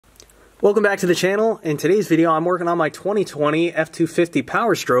Welcome back to the channel. In today's video, I'm working on my 2020 F250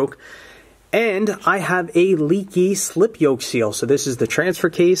 Power Stroke, and I have a leaky slip yoke seal. So this is the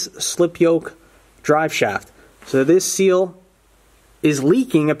transfer case slip yoke drive shaft. So this seal is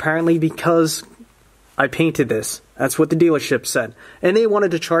leaking apparently because I painted this. That's what the dealership said. And they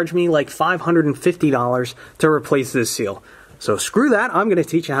wanted to charge me like $550 to replace this seal. So screw that, I'm going to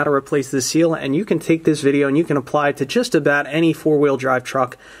teach you how to replace this seal, and you can take this video and you can apply it to just about any four-wheel drive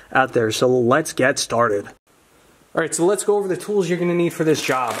truck out there. So let's get started. Alright, so let's go over the tools you're going to need for this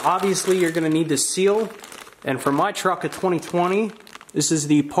job. Obviously, you're going to need the seal, and for my truck, a 2020, this is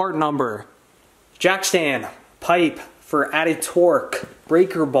the part number. Jack stand, pipe for added torque,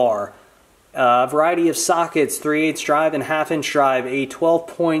 breaker bar, a variety of sockets, 3/8 drive and 1/2 inch drive, a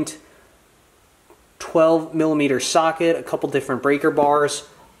 12mm socket, a couple different breaker bars,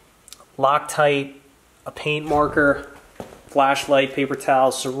 Loctite, a paint marker, flashlight, paper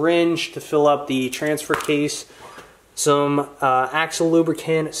towel, syringe to fill up the transfer case, some axle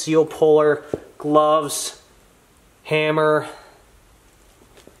lubricant, seal puller, gloves, hammer,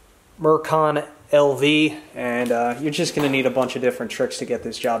 Mercon LV, and you're just going to need a bunch of different tricks to get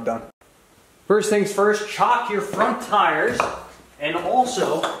this job done. First things first, chock your front tires. And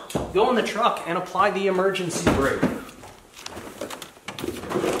also, go in the truck and apply the emergency brake.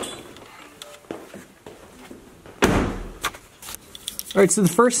 Alright, so the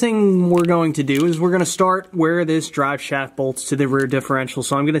first thing we're going to do is we're going to start where this drive shaft bolts to the rear differential.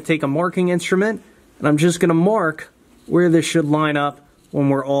 So I'm going to take a marking instrument, and I'm just going to mark where this should line up when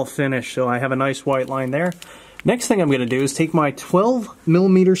we're all finished. So I have a nice white line there. Next thing I'm going to do is take my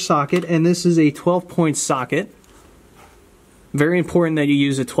 12mm socket, and this is a 12-point socket. Very important that you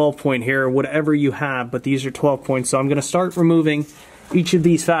use a 12-point here, whatever you have, but these are 12 points. So I'm going to start removing each of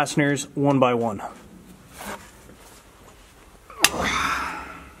these fasteners one by one.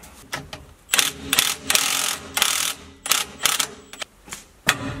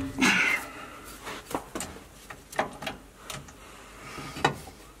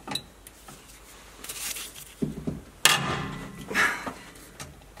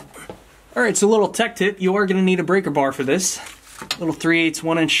 Alright, so a little tech tip, you are going to need a breaker bar for this. Little 3/8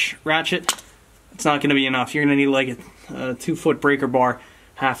 1-inch ratchet. It's not going to be enough. You're going to need like a 2-foot breaker bar,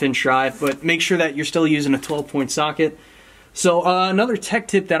 1/2 inch drive, but make sure that you're still using a 12-point socket. So another tech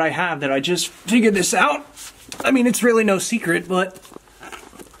tip that I have that I just figured this out. I mean, it's really no secret, but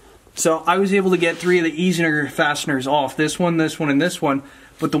so I was able to get 3 of the easier fasteners off. This one, and this one,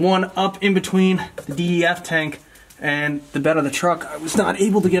 but the one up in between the DEF tank and the bed of the truck, I was not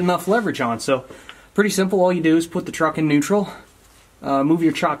able to get enough leverage on. So pretty simple. All you do is put the truck in neutral, move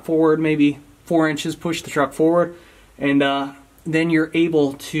your chock forward maybe 4 inches, push the truck forward, and then you're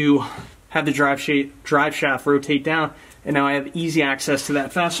able to have the drive shaft rotate down, and now I have easy access to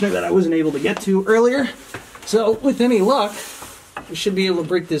that fastener that I wasn't able to get to earlier. So with any luck, we should be able to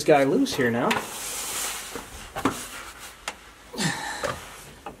break this guy loose here now.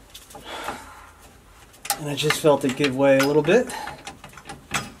 And I just felt it give way a little bit.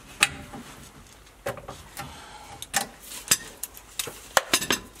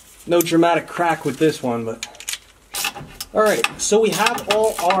 No dramatic crack with this one, but alright, so we have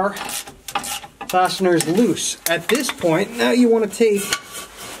all our fasteners loose. At this point, now you want to take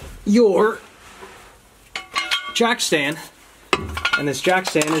your jack stand, and this jack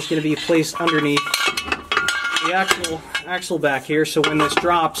stand is going to be placed underneath the actual axle back here, so when this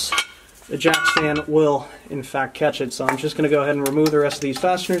drops, the jack stand will in fact catch it. So I'm just going to go ahead and remove the rest of these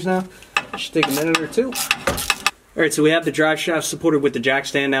fasteners now. It should take a minute or two. Alright, so we have the drive shaft supported with the jack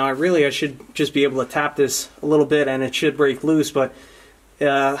stand now. I should just be able to tap this a little bit and it should break loose, but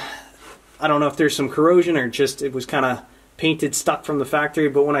I don't know if there's some corrosion or just it was kind of painted stuck from the factory,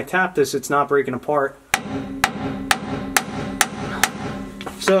 but when I tap this, it's not breaking apart.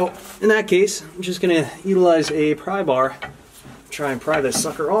 So in that case, I'm just going to utilize a pry bar, try and pry this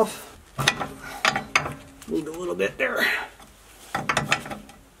sucker off. Need a little bit there.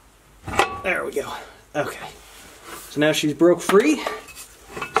 There we go. Okay. So now she's broke free,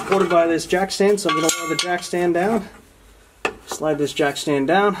 supported by this jack stand, so I'm going to lower the jack stand down, slide this jack stand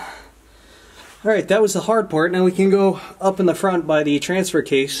down. Alright, that was the hard part. Now we can go up in the front by the transfer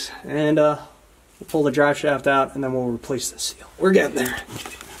case, and we'll pull the drive shaft out, and then we'll replace the seal. We're getting there.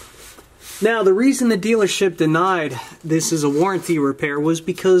 Now, the reason the dealership denied this as a warranty repair was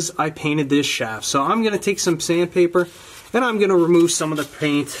because I painted this shaft. So I'm going to take some sandpaper, and I'm going to remove some of the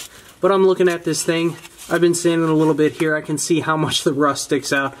paint. But I'm looking at this thing. I've been sanding a little bit here. I can see how much the rust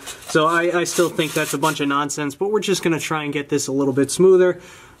sticks out. So I still think that's a bunch of nonsense, but we're just going to try and get this a little bit smoother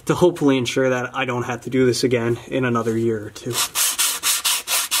to hopefully ensure that I don't have to do this again in another year or two.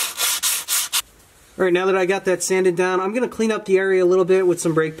 Alright, now that I got that sanded down, I'm going to clean up the area a little bit with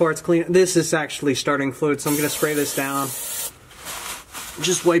some brake parts. This is actually starting fluid, so I'm going to spray this down.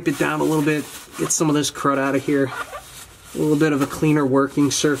 Just wipe it down a little bit, get some of this crud out of here. A little bit of a cleaner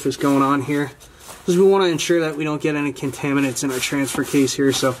working surface going on here. Because we want to ensure that we don't get any contaminants in our transfer case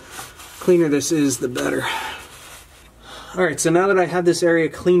here, so cleaner this is, the better. Alright, so now that I have this area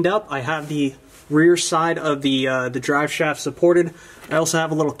cleaned up, I have the rear side of the drive shaft supported. I also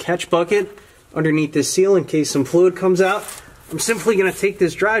have a little catch bucket underneath this seal in case some fluid comes out. I'm simply going to take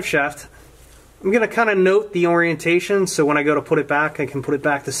this drive shaft. I'm going to kind of note the orientation so when I go to put it back, I can put it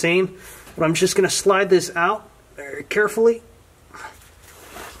back the same. But I'm just going to slide this out very carefully.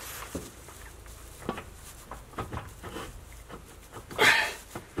 A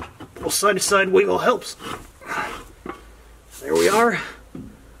little side-to-side wiggle helps. There we are.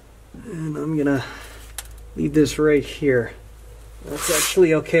 And I'm going to leave this right here. That's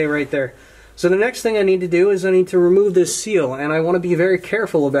actually okay right there. So the next thing I need to do is I need to remove this seal, and I want to be very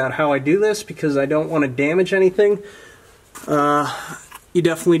careful about how I do this because I don't want to damage anything. You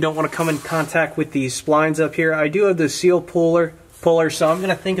definitely don't want to come in contact with these splines up here. I do have the seal puller, so I'm going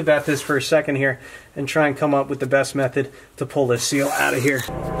to think about this for a second here and try and come up with the best method to pull this seal out of here.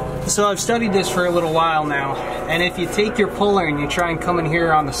 So I've studied this for a little while now, and if you take your puller and you try and come in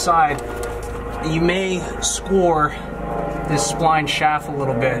here on the side, you may score this spline shaft a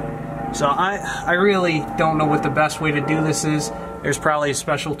little bit. So I really don't know what the best way to do this is. There's probably a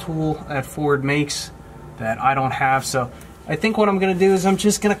special tool that Ford makes that I don't have. So I think what I'm going to do is I'm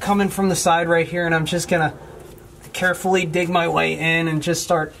just going to come in from the side right here, and I'm just going to carefully dig my way in and just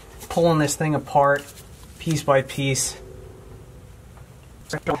start pulling this thing apart piece by piece.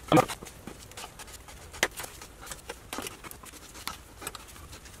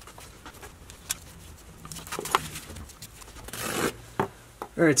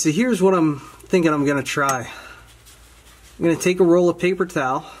 Alright, so here's what I'm thinking I'm going to try. I'm going to take a roll of paper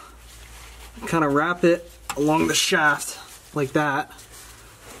towel, kind of wrap it along the shaft like that.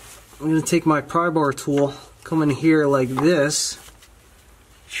 I'm going to take my pry bar tool, come in here like this,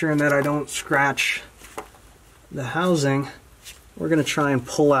 ensuring that I don't scratch the housing. We're going to try and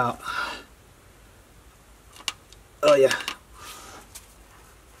pull out. Oh yeah.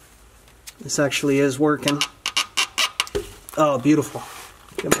 This actually is working. Oh, beautiful.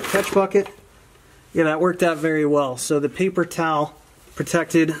 Got my catch bucket. Yeah, that worked out very well. So the paper towel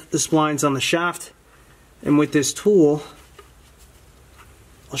protected the splines on the shaft, and with this tool,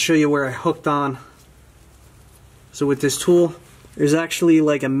 I'll show you where I hooked on. So with this tool, there's actually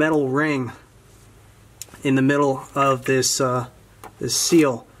like a metal ring in the middle of this this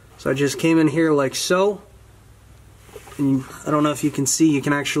seal. So I just came in here like so, and I don't know if you can see, you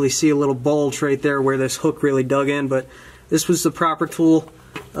can actually see a little bulge right there where this hook really dug in, but this was the proper tool.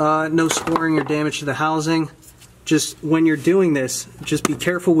 No scoring or damage to the housing. Just when you're doing this, just be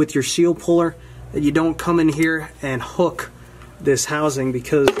careful with your seal puller that you don't come in here and hook this housing,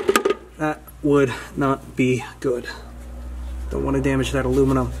 because that would not be good. Don't want to damage that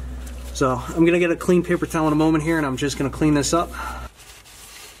aluminum. So I'm going to get a clean paper towel in a moment here, and I'm just going to clean this up.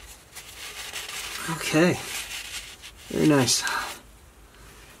 Okay, very nice.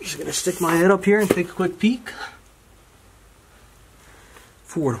 Just going to stick my head up here and take a quick peek.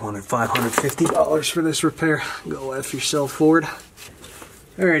 Ford wanted $550 for this repair. Go F yourself, Ford.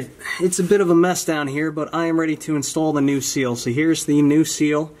 Alright, it's a bit of a mess down here, but I am ready to install the new seal. So here's the new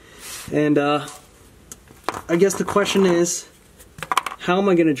seal. And I guess the question is, how am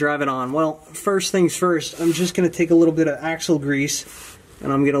I going to drive it on? Well, first things first, I'm just going to take a little bit of axle grease,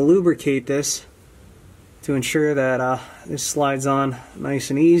 and I'm going to lubricate this to ensure that this slides on nice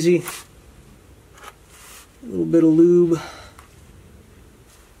and easy. A little bit of lube.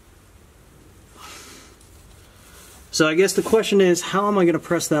 So I guess the question is, how am I going to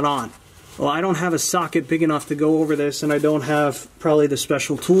press that on? Well, I don't have a socket big enough to go over this, and I don't have probably the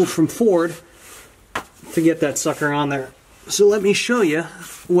special tool from Ford to get that sucker on there. So let me show you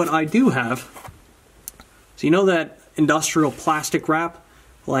what I do have. So you know that industrial plastic wrap?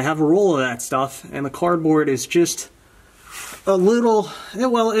 Well, I have a roll of that stuff, and the cardboard is just a little,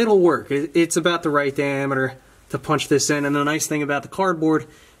 well, it'll work. It's about the right diameter to punch this in, and the nice thing about the cardboard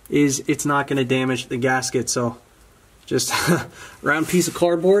is it's not going to damage the gasket. So just a round piece of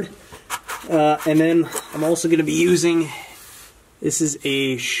cardboard. And then I'm also going to be using, this is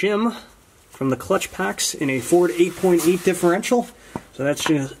a shim from the clutch packs in a Ford 8.8 differential. So that's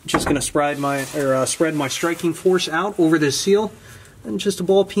just going to spread my striking force out over this seal, and just a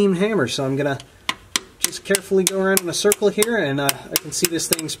ball peen hammer. So I'm going to just carefully go around in a circle here, and I can see this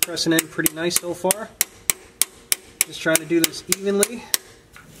thing's pressing in pretty nice so far. Just trying to do this evenly.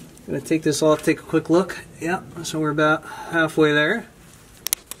 Gonna take this off, take a quick look. Yeah, so we're about halfway there.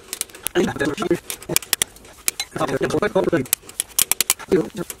 It's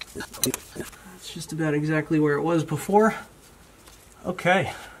just about exactly where it was before.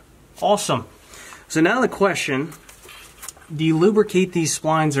 Okay, awesome. So now the question, do you lubricate these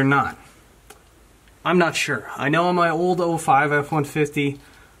splines or not? I'm not sure. I know on my old 05 F-150,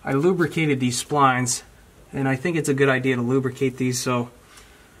 I lubricated these splines, and I think it's a good idea to lubricate these. So,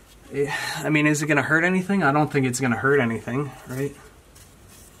 I mean, is it going to hurt anything? I don't think it's going to hurt anything, right?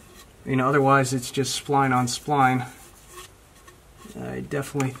 You know, otherwise it's just spline on spline. I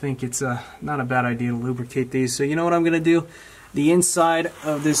definitely think it's not a bad idea to lubricate these. So you know what I'm going to do? The inside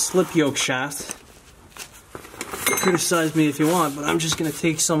of this slip yoke shaft, criticize me if you want, but I'm just going to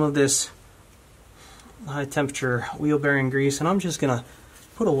take some of this high temperature wheel bearing grease and I'm just going to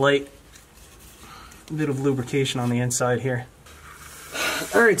put a light bit of lubrication on the inside here.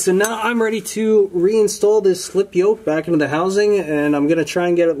 Alright, so now I'm ready to reinstall this slip yoke back into the housing, and I'm going to try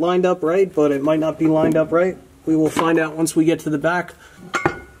and get it lined up right, but it might not be lined up right. We will find out once we get to the back.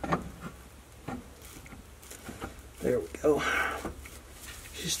 There we go.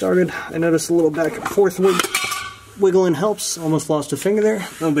 She started. I noticed a little back and forth wiggling helps. Almost lost a finger there.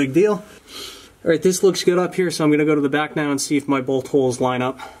 No big deal. Alright, this looks good up here, so I'm going to go to the back now and see if my bolt holes line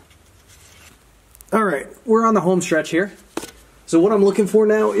up. Alright, we're on the home stretch here. So what I'm looking for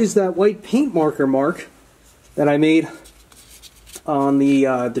now is that white paint marker mark that I made on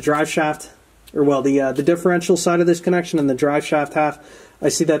the drive shaft, or well, the differential side of this connection and the drive shaft half. I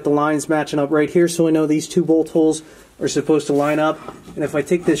see that the line's matching up right here, so I know these two bolt holes are supposed to line up. And if I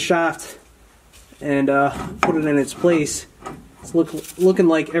take this shaft and put it in its place, it's looking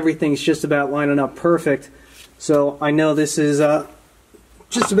like everything's just about lining up perfect. So I know this is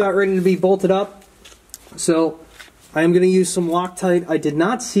just about ready to be bolted up. So I am going to use some Loctite. I did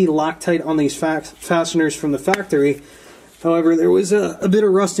not see Loctite on these fasteners from the factory. However, there was a bit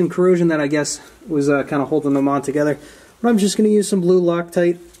of rust and corrosion that I guess was kind of holding them on together. But I'm just going to use some blue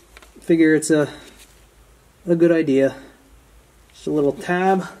Loctite. Figure it's a good idea. Just a little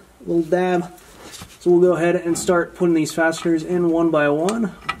tab, a little dab. So we'll go ahead and start putting these fasteners in one by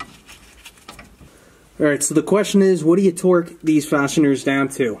one. Alright, so the question is, what do you torque these fasteners down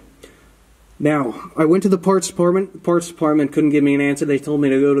to? Now, I went to the parts department. The parts department couldn't give me an answer. They told me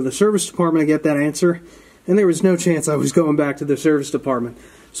to go to the service department to get that answer. And there was no chance I was going back to the service department.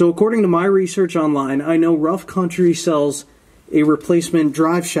 So according to my research online, I know Rough Country sells a replacement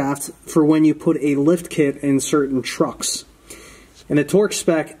drive shaft for when you put a lift kit in certain trucks. And the torque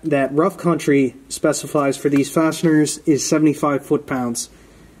spec that Rough Country specifies for these fasteners is 75 foot-pounds,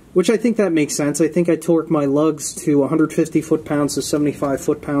 which I think that makes sense. I think I torque my lugs to 150 foot-pounds to 75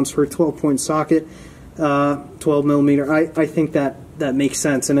 foot-pounds for a 12-point socket, 12 millimeter. I think that makes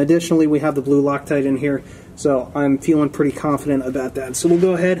sense. And additionally, we have the blue Loctite in here, so I'm feeling pretty confident about that. So we'll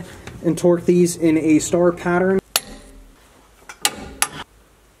go ahead and torque these in a star pattern.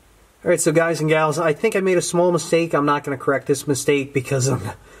 Alright, so guys and gals, I think I made a small mistake. I'm not going to correct this mistake because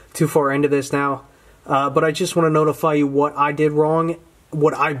I'm too far into this now. But I just want to notify you what I did wrong,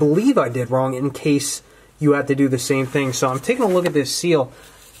 what I believe I did wrong, in case you had to do the same thing. So I'm taking a look at this seal,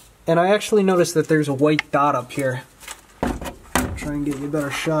 and I actually noticed that there's a white dot up here. I'll try and get you a better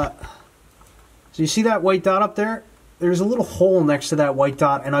shot. So you see that white dot up there? There's a little hole next to that white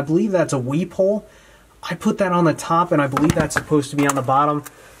dot, and I believe that's a weep hole. I put that on the top, and I believe that's supposed to be on the bottom.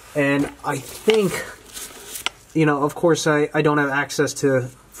 And I think, you know, of course I don't have access to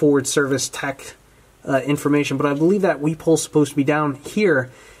forward service tech information, but I believe that weep hole's supposed to be down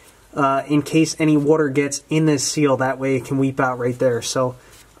here in case any water gets in this seal. That way it can weep out right there. So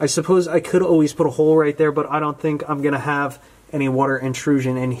I suppose I could always put a hole right there, but I don't think I'm going to have any water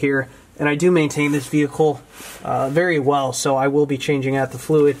intrusion in here. And I do maintain this vehicle very well, so I will be changing out the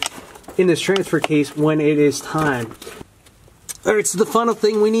fluid in this transfer case when it is time. Alright, so the final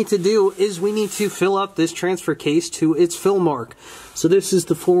thing we need to do is we need to fill up this transfer case to its fill mark. So this is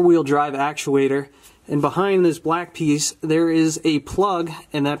the four-wheel drive actuator, and behind this black piece there is a plug,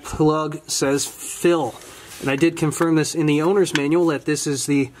 and that plug says fill. And I did confirm this in the owner's manual that this is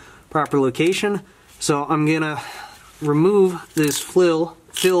the proper location. So I'm going to remove this fill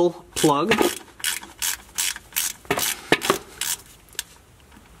plug.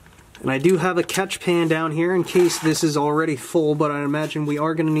 And I do have a catch pan down here in case this is already full, but I imagine we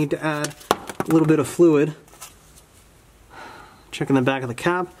are going to need to add a little bit of fluid. Checking the back of the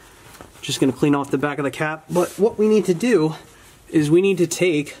cap. Just going to clean off the back of the cap. But what we need to do is we need to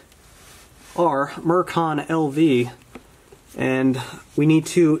take our Mercon LV and we need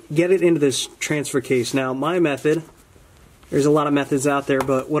to get it into this transfer case. Now, my method There's a lot of methods out there,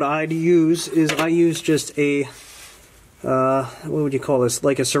 but what I'd use is I use just a, what would you call this?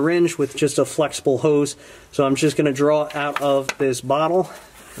 Like a syringe with just a flexible hose. So I'm just going to draw out of this bottle,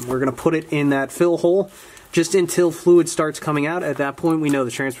 and we're going to put it in that fill hole just until fluid starts coming out. At that point, we know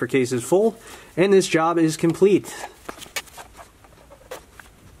the transfer case is full, and this job is complete.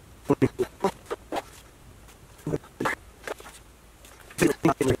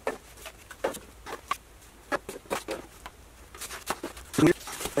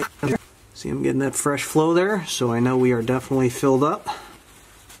 See, I'm getting that fresh flow there, so I know we are definitely filled up.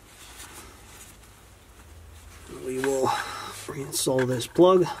 We will reinstall this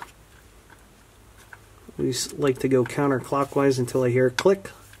plug. I always like to go counterclockwise until I hear a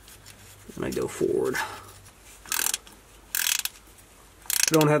click, and I go forward. I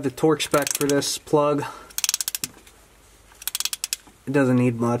don't have the torque spec for this plug. It doesn't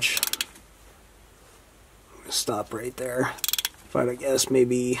need much. I'm going to stop right there. But I guess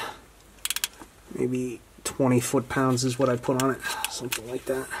maybe 20 foot-pounds is what I put on it, something like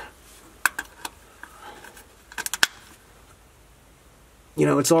that. You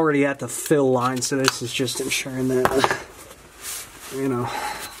know, it's already at the fill line, so this is just ensuring that, you know,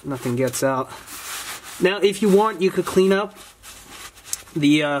 nothing gets out. Now, if you want, you could clean up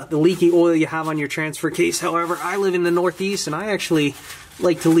the leaky oil you have on your transfer case. However, I live in the Northeast, and I actually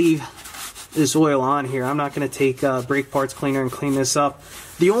like to leave this oil on here. I'm not going to take brake parts cleaner and clean this up.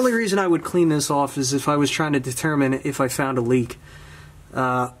 The only reason I would clean this off is if I was trying to determine if I found a leak,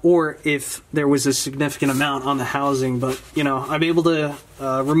 or if there was a significant amount on the housing. But, you know, I'm able to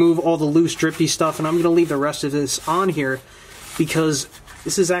remove all the loose drippy stuff, and I'm going to leave the rest of this on here because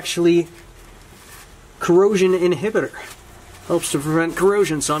this is actually corrosion inhibitor. Helps to prevent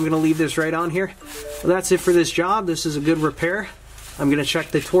corrosion, so I'm going to leave this right on here. Well, that's it for this job. This is a good repair. I'm going to check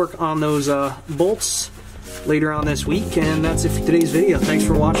the torque on those bolts later on this week, and that's it for today's video. Thanks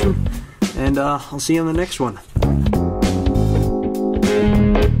for watching, and I'll see you on the next one.